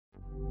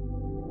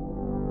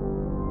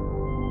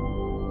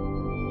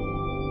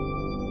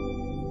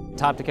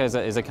Toptica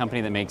is a company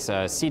that makes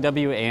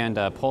CW and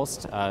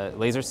pulsed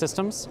laser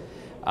systems.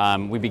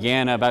 We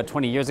began about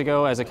 20 years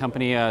ago as a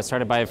company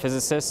started by a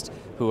physicist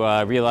who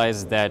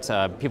realized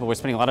that people were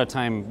spending a lot of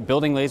time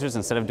building lasers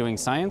instead of doing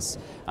science.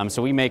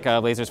 So we make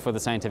lasers for the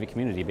scientific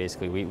community,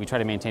 basically. We try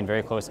to maintain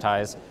very close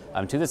ties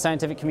to the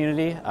scientific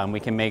community. We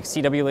can make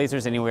CW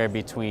lasers anywhere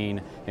between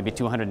maybe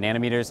 200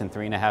 nanometers and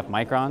 3.5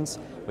 microns.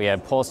 We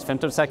have pulsed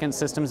femtosecond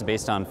systems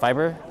based on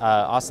fiber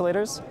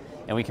oscillators,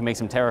 and we can make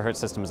some terahertz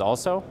systems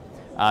also.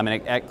 And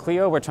at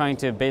CLEO, we're trying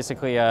to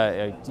basically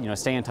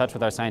stay in touch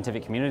with our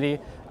scientific community.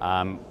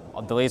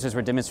 The lasers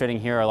we're demonstrating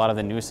here are a lot of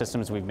the new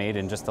systems we've made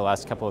in just the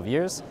last couple of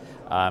years.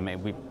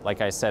 And we,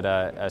 like I said,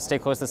 stay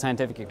close to the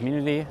scientific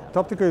community.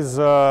 Toptica is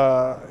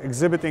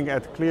exhibiting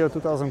at CLEO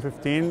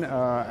 2015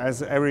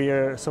 as every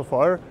year so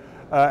far,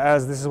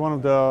 as this is one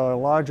of the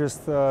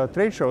largest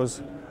trade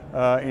shows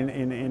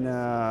in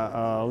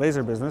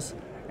laser business.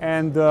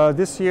 And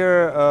this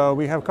year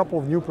we have a couple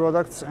of new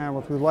products, and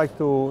what we'd like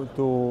to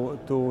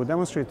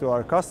demonstrate to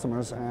our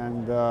customers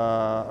and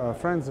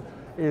friends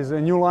is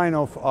a new line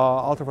of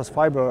ultrafast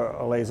fiber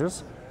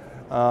lasers,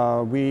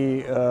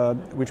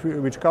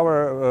 which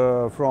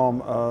cover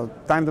from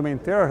time domain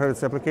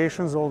terahertz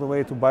applications all the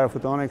way to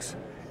biophotonics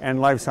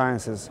and life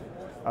sciences.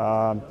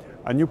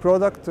 A new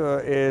product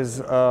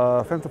is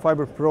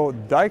Femtofiber Pro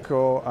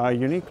Dichro, a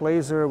unique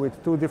laser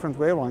with two different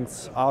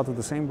wavelengths out of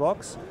the same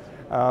box.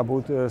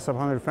 About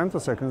sub-100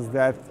 femtoseconds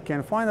that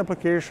can find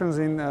applications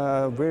in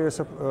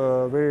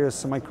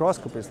various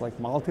microscopies like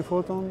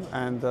multiphoton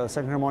and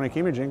second harmonic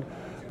imaging,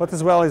 but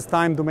as well as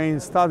time domain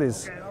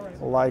studies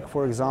like,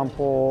 for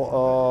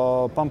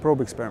example, pump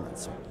probe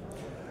experiments.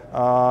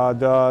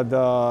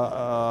 The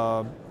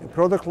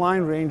product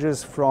line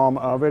ranges from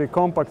very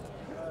compact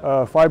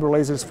fiber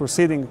lasers for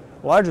seeding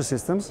larger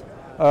systems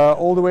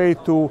all the way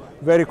to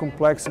very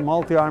complex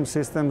multi-arm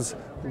systems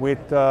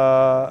with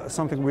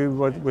something we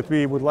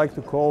would like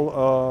to call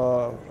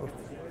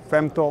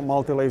femto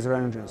multi-laser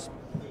engines.